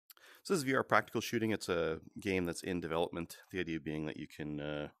So this is VR Practical Shooting. It's a game that's in development. The idea being that you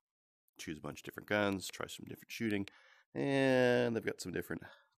can choose a bunch of different guns, try some different shooting, and they've got some different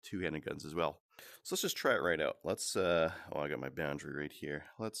two-handed guns as well. So let's just try it right out. Let's, I got my boundary right here.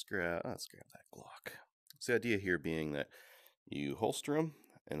 Let's grab that Glock. So the idea here being that you holster them,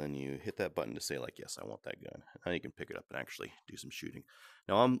 and then you hit that button to say, like, yes, I want that gun. Now you can pick it up and actually do some shooting.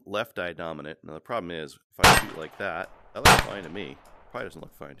 Now I'm left eye dominant. Now the problem is, if I shoot like that looks fine to me. Probably doesn't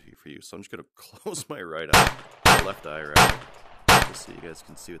look fine for you. So I'm just going to close my right eye, left eye rather, just so you guys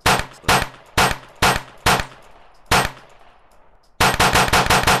can see what that looks like.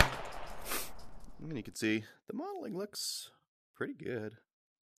 And you can see the modeling looks pretty good.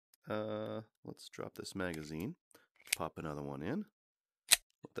 Let's drop this magazine, pop another one in,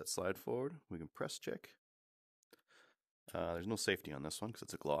 let that slide forward. We can press check. There's no safety on this one because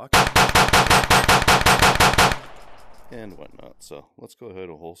it's a Glock and whatnot. So let's go ahead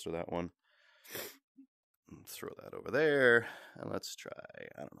and holster that one. Throw that over there, and let's try,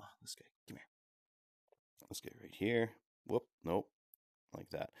 I don't know, this guy. Come here. Let's get right here. Whoop, nope, like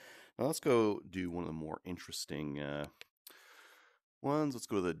that. Now let's go do one of the more interesting ones. Let's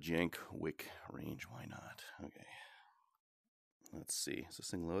go to the Jank Wick range. Why not? Okay. Let's see. Is this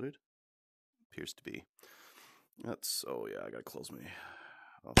thing loaded? Appears to be. Oh yeah, I gotta close my.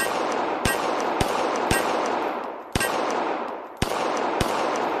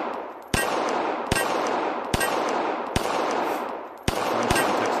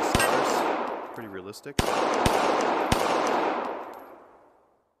 Texas Stars. Pretty realistic.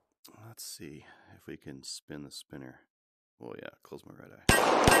 Let's see if we can spin the spinner. Oh yeah, close my right eye.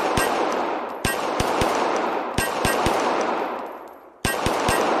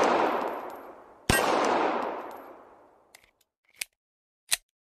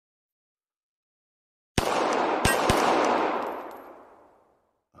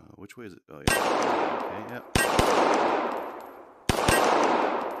 Which way is it? Oh yeah. Okay, yeah.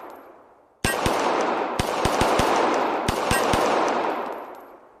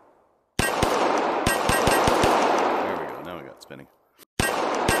 Spinning.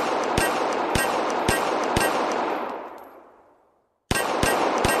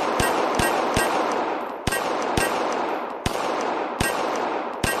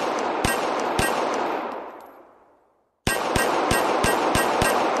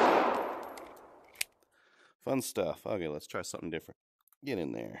 Fun stuff. Okay, let's try something different. Get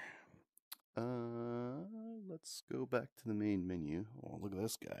in there. Let's go back to the main menu. Oh, look at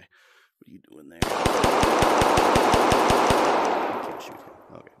this guy. What are you doing there? I can't shoot him.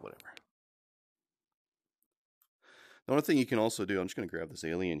 Okay, whatever. The only thing you can also do, I'm just going to grab this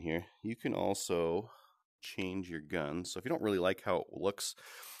alien here. You can also change your gun. So if you don't really like how it looks,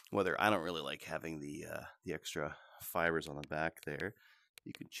 whether I don't really like having the extra fibers on the back there,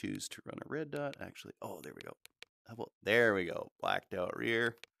 you can choose to run a red dot. Actually, oh, there we go. How about, there we go. Blacked out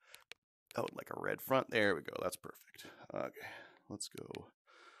rear. Oh, like a red front. There we go. That's perfect. Okay, let's go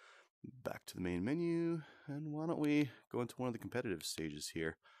back to the main menu, and why don't we go into one of the competitive stages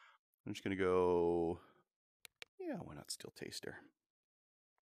here. I'm just going to go, yeah, why not Steel Taster?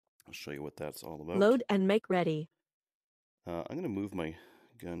 I'll show you what that's all about. Load and make ready. I'm going to move my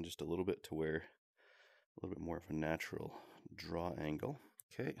gun just a little bit to where a little bit more of a natural draw angle.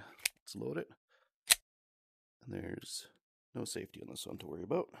 Okay, let's load it. And there's no safety on this one to worry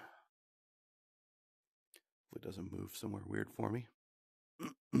about. Hopefully it doesn't move somewhere weird for me.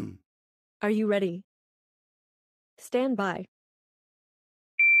 Are you ready? Stand by.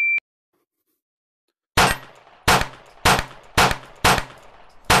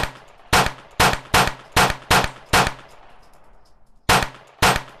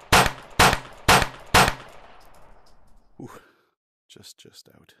 Ooh, just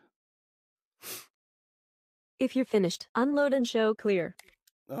out. If you're finished, unload and show clear.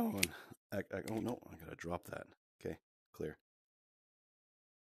 Oh, and oh no, I gotta drop that. Okay, clear.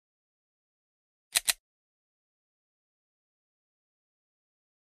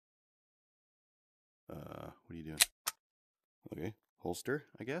 What are you doing? Okay, holster,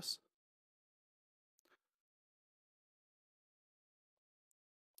 I guess.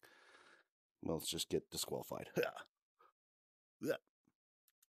 Well, let's just get disqualified. Yeah.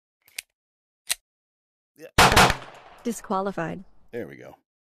 Disqualified. There we go.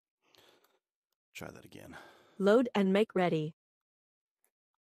 Try that again. Load and make ready.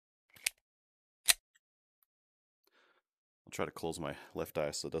 I'll try to close my left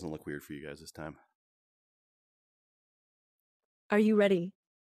eye so it doesn't look weird for you guys this time. Are you ready?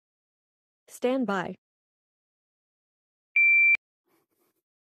 Stand by.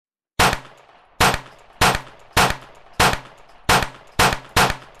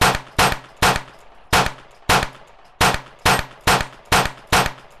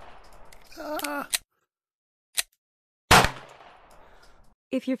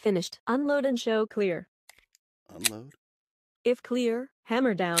 If you're finished, unload and show clear. Unload. If clear,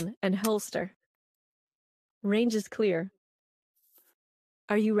 hammer down and holster. Range is clear.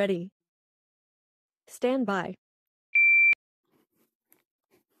 Are you ready? Stand by.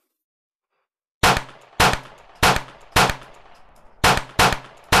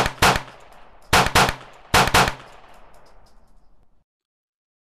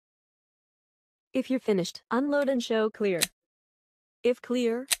 If you're finished, unload and show clear. If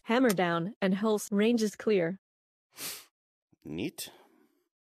clear, hammer down and holster. Range is clear. Neat.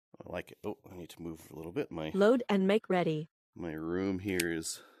 I like it. Oh, I need to move a little bit. Load and make ready. My room here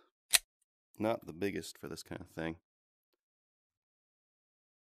is not the biggest for this kind of thing.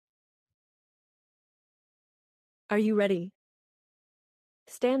 Are you ready?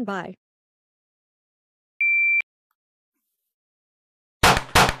 Stand by.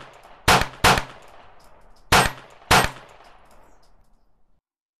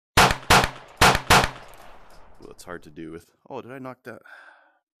 Well, it's hard to do with... Oh, did I knock that?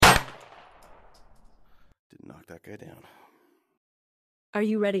 Didn't knock that guy down. Are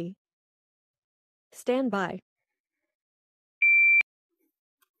you ready? Stand by.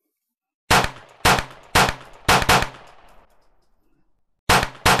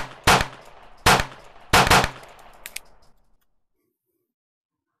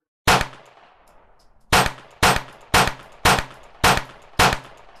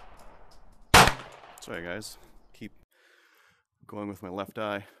 Sorry, guys. Keep going with my left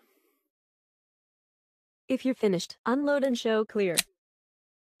eye. If you're finished, unload and show clear.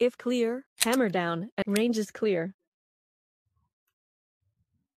 If clear, hammer down and range is clear.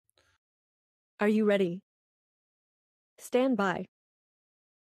 Are you ready? Stand by.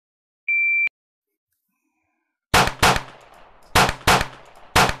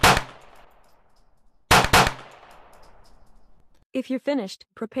 If you're finished,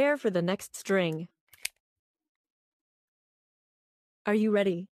 prepare for the next string. Are you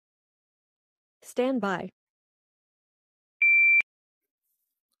ready? Stand by.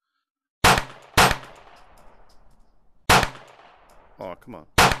 Oh, come on.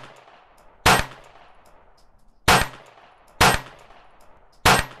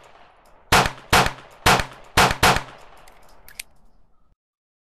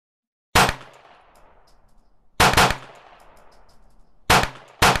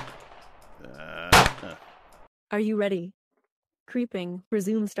 Are you ready? Creeping.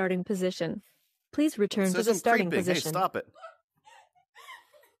 Resume starting position. Please return to the starting position. Hey, stop it.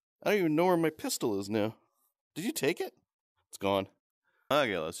 I don't even know where my pistol is now. Did you take it? It's gone.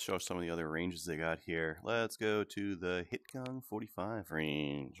 Okay, let's show some of the other ranges they got here. Let's go to the Hitcon 45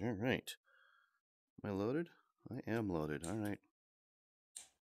 range. All right. Am I loaded? I am loaded. All right.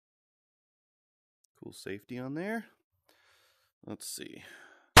 Cool safety on there. Let's see.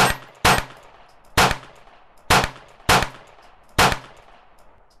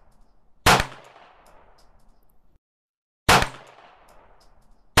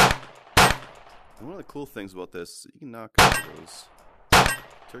 And one of the cool things about this, you can knock out those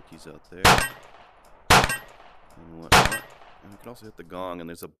turkeys out there and whatnot. And you can also hit the gong, and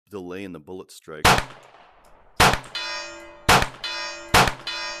there's a delay in the bullet strike.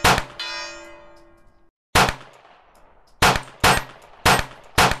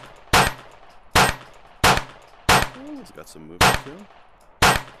 It's got some movement to it.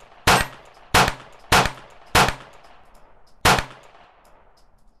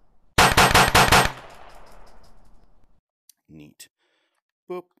 Neat.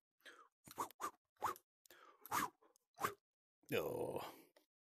 Boop. Oh.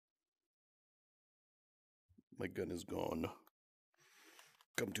 My gun is gone.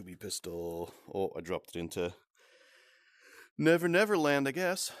 Come to me, pistol. Oh, I dropped it into Never Never Land, I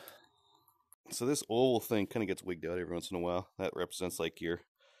guess. So this oval thing kind of gets wigged out every once in a while. That represents like your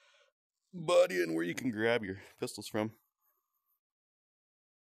body and where you can grab your pistols from.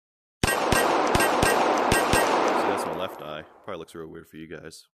 See, that's my left eye. Probably looks real weird for you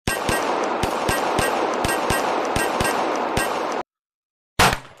guys.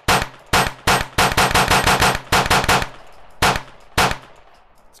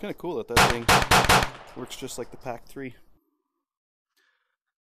 It's kind of cool that that thing works just like the PAC-3.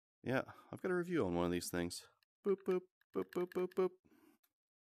 Yeah, I've got a review on one of these things. Boop, boop, boop, boop, boop, boop.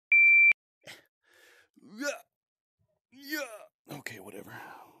 Yeah. Okay, whatever.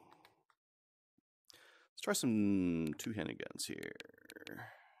 Let's try some two-handed guns here.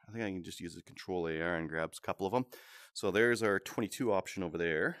 I think I can just use the control AR and grab a couple of them. So there's our 22 option over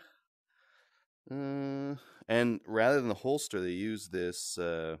there. And rather than the holster, they use this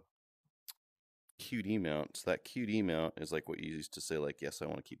QD mount. So that QD mount is like what you used to say, like, yes, I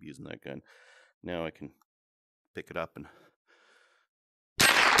want to keep using that gun. Now I can pick it up and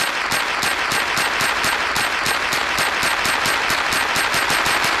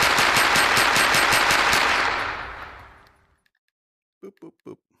boop, boop,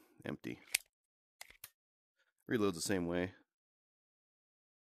 boop. Empty. Reloads the same way.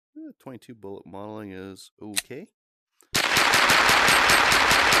 22 bullet modeling is okay.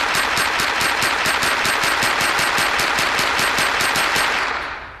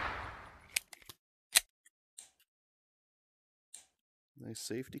 Nice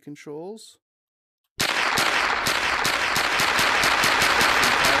safety controls.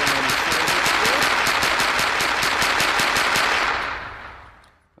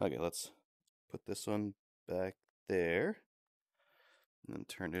 Okay, let's put this one back there and then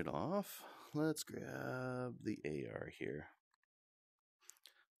turn it off. Let's grab the AR here.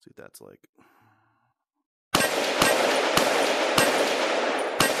 See what that's like.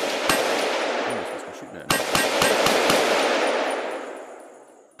 I'm supposed to be shooting at me.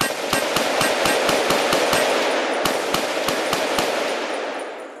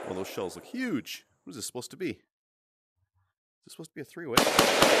 Well, those shells look huge. What is this supposed to be? Is this supposed to be a three-way?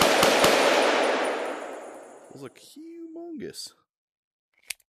 Those look humongous.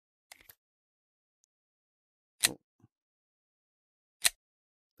 Oh.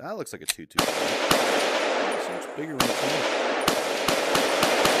 That looks like a 2-2. So much bigger when it comes out.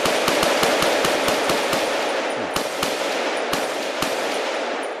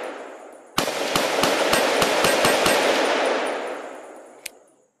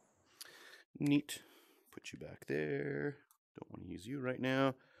 Neat. Put you back there. Don't want to use you right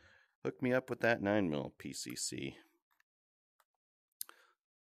now. Hook me up with that 9mm PCC.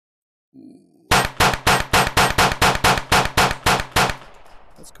 Ooh.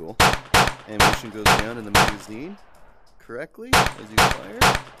 That's cool. Ammunition goes down in the magazine correctly as you fire.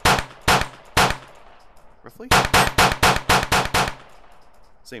 Roughly.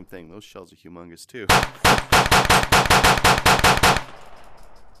 Same thing. Those shells are humongous too.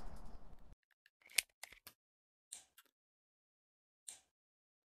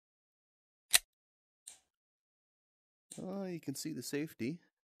 Oh, you can see the safety.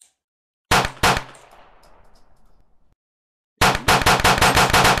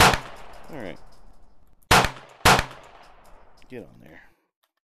 Alright. Get on there.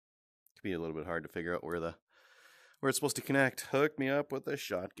 Could be a little bit hard to figure out where it's supposed to connect. Hook me up with a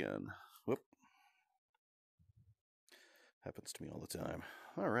shotgun. Whoop. Happens to me all the time.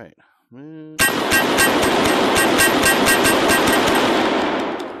 Alright.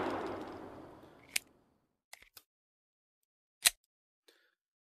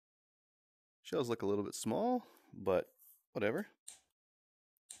 Shells look a little bit small, but whatever.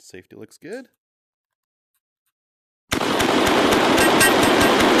 Safety looks good. Let's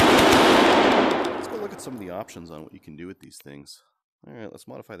go look at some of the options on what you can do with these things. Alright, let's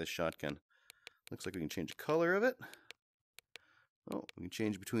modify this shotgun. Looks like we can change the color of it. Oh, we can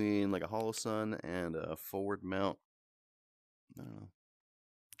change between like a Holosun and a forward mount. I don't know.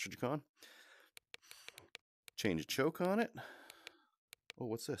 Trijicon. Change a choke on it. Oh,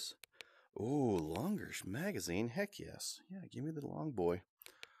 what's this? Oh, longer magazine. Heck yes. Yeah, give me the long boy.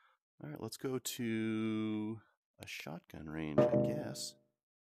 Alright, let's go to a shotgun range, I guess.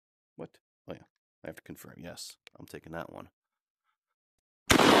 What? Oh, yeah. I have to confirm. Yes, I'm taking that one.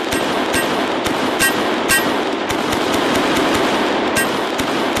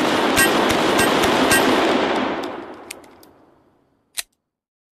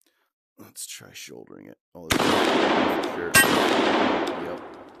 Let's try shouldering it. Oh, this is for sure. Yep.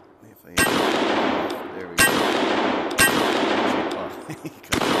 If I there we go.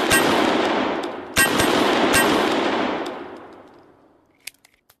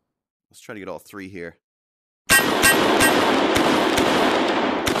 Let's try to get all three here. Oh,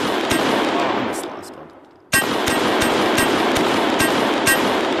 I missed the last one.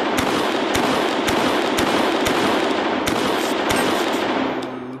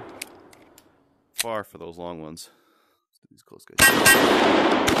 Far for those long ones. Let's do these close guys.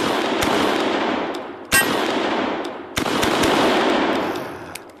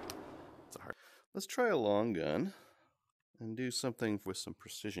 It's hard. Let's try a long gun and do something with some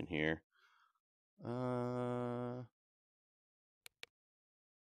precision here.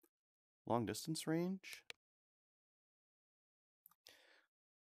 Long distance range.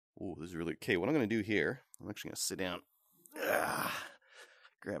 Oh, this is really okay. What I'm going to do here, I'm actually going to sit down.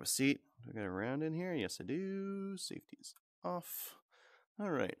 Grab a seat. Do I got a round in here? Yes, I do. Safety's off. All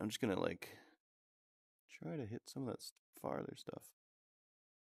right, I'm just going to like try to hit some of that farther stuff.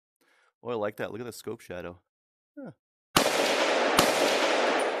 Oh, I like that. Look at the scope shadow. Huh.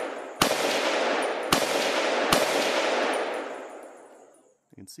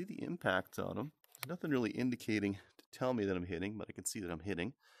 I can see the impact on them. There's nothing really indicating to tell me that I'm hitting, but I can see that I'm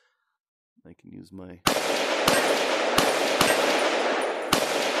hitting. I can use my...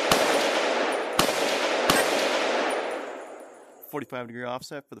 45-degree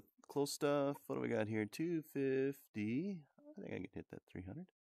offset for the close stuff. What do we got here? 250. I think I can hit that 300.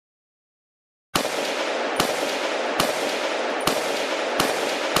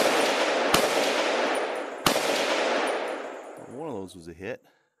 One of those was a hit.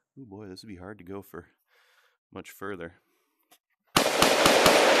 Oh boy, this would be hard to go for much further.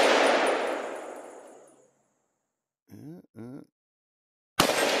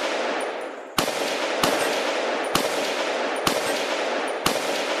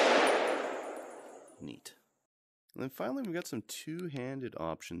 Neat. And then finally, we've got some two-handed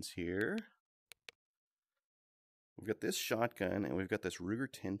options here. We've got this shotgun, and we've got this Ruger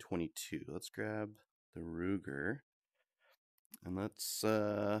 1022. Let's grab the Ruger, and let's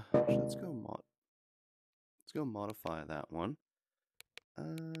go modify that one.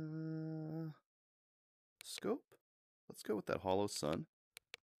 Scope. Let's go with that Hollow Sun.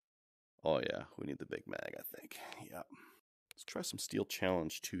 Oh yeah, we need the big mag, I think. Yeah. Let's try some Steel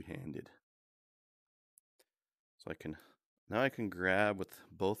Challenge two-handed. So now I can grab with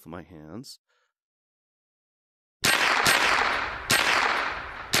both of my hands.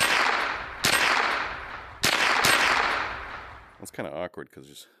 That's kind of awkward because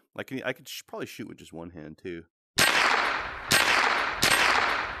just I could probably shoot with just one hand too.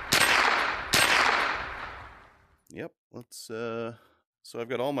 Yep. Let's so I've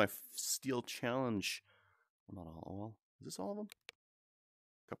got all my Steel Challenge. Well, not all. Well, is this all of them?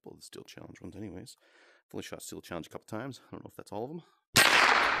 A couple of the Steel Challenge ones, anyways. I've only shot Steel Challenge a couple times. I don't know if that's all of them.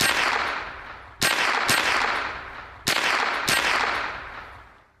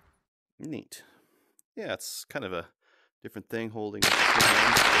 Neat. Yeah, it's kind of a different thing holding two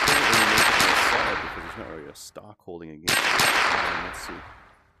hands. It doesn't really make it more solid because there's not really a stock holding against it. Let's see.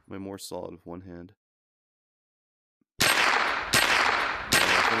 Am I more solid with one hand? No,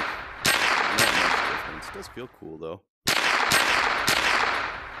 I think not much difference. It does feel cool though.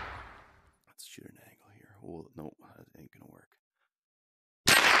 Let's shoot an angle here. Oh no, that ain't gonna work.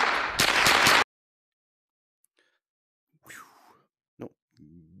 Whew. No,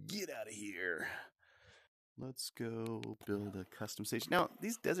 get out of here. Let's go build a custom stage. Now,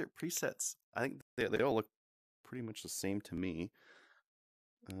 these desert presets, I think they all look pretty much the same to me.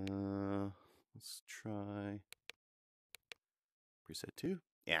 Let's try preset 2.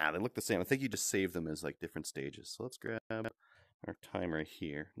 Yeah, they look the same. I think you just save them as like different stages. So let's grab our timer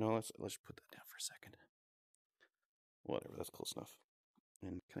here. No, let's put that down for a second. Whatever, that's close enough.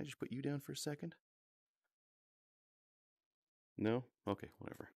 And can I just put you down for a second? No? Okay,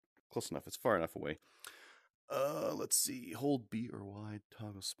 whatever. Close enough. It's far enough away. Let's see. Hold B or Y,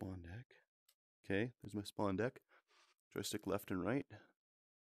 toggle spawn deck. Okay, there's my spawn deck. Joystick left and right.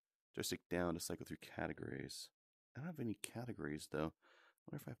 Joystick down to cycle through categories. I don't have any categories though.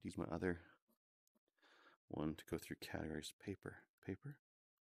 I wonder if I have to use my other one to go through categories. Paper.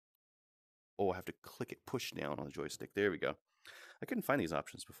 Oh, I have to click it, push down on the joystick. There we go. I couldn't find these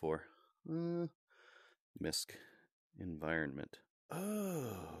options before. MISC environment.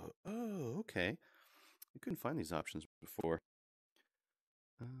 Oh, okay. I couldn't find these options before.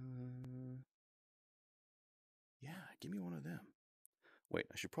 Yeah, give me one of them. Wait,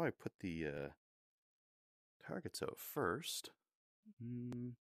 I should probably put the targets out first.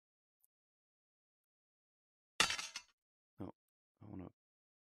 Oh, I want to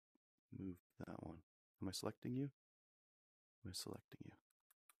move that one. Am I selecting you? Am I selecting you?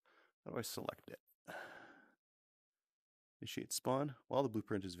 How do I select it? Initiate spawn. While the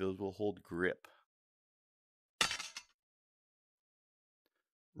blueprint is visible, hold grip.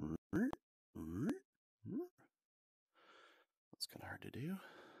 That's kind of hard to do.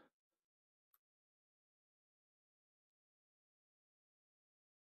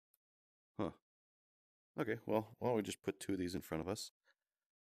 Huh. Okay, well, why don't we just put two of these in front of us?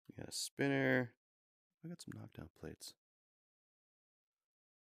 We got a spinner. I got some knockdown plates.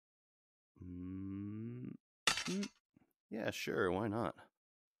 Yeah, sure, why not?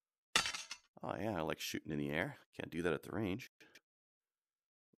 Oh yeah, I like shooting in the air. Can't do that at the range.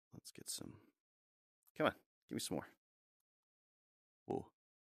 Let's get some. Come on, give me some more. Whoa.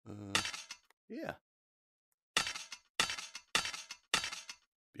 Yeah.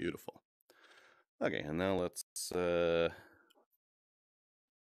 Beautiful. Okay, and now let's yeah,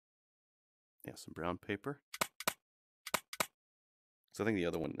 some brown paper. So I think the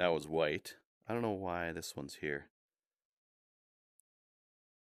other one, that was white. I don't know why this one's here.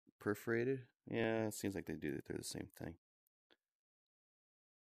 Perforated? Yeah, it seems like they're the same thing.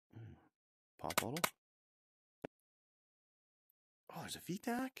 Pop bottle? Oh, there's a VTAC?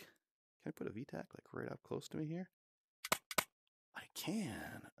 Can I put a VTAC like right up close to me here? I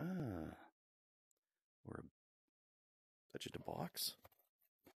can. Or is that just a box?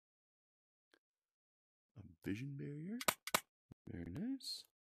 A vision barrier? Very nice.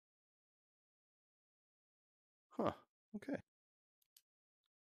 Huh, okay.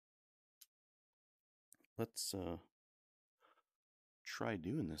 Let's try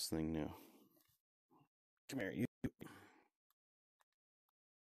doing this thing now. Come here, you.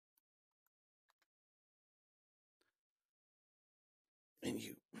 And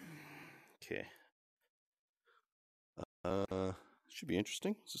you. Okay. Should be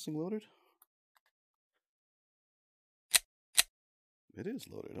interesting. Is this thing loaded? It is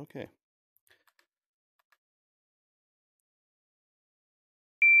loaded, okay.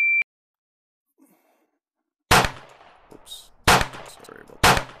 Oops. Sorry about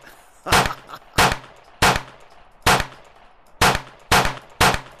that.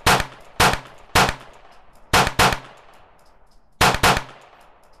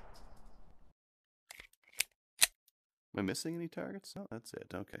 Am I missing any targets? No, that's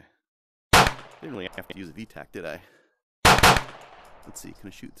it. Okay. Didn't really have to use a VTAC, did I? Let's see. Can I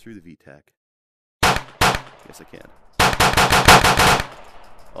shoot through the VTAC? Yes, I can.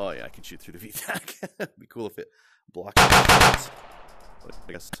 Oh, yeah, I can shoot through the VTAC. It'd be cool if it blocked the shots. But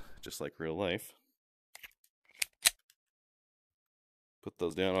I guess just like real life. Put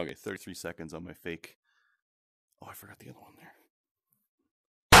those down. Okay, 33 seconds on my fake. Oh, I forgot the other one there.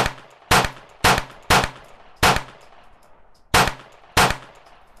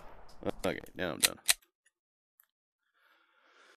 Okay, now I'm done.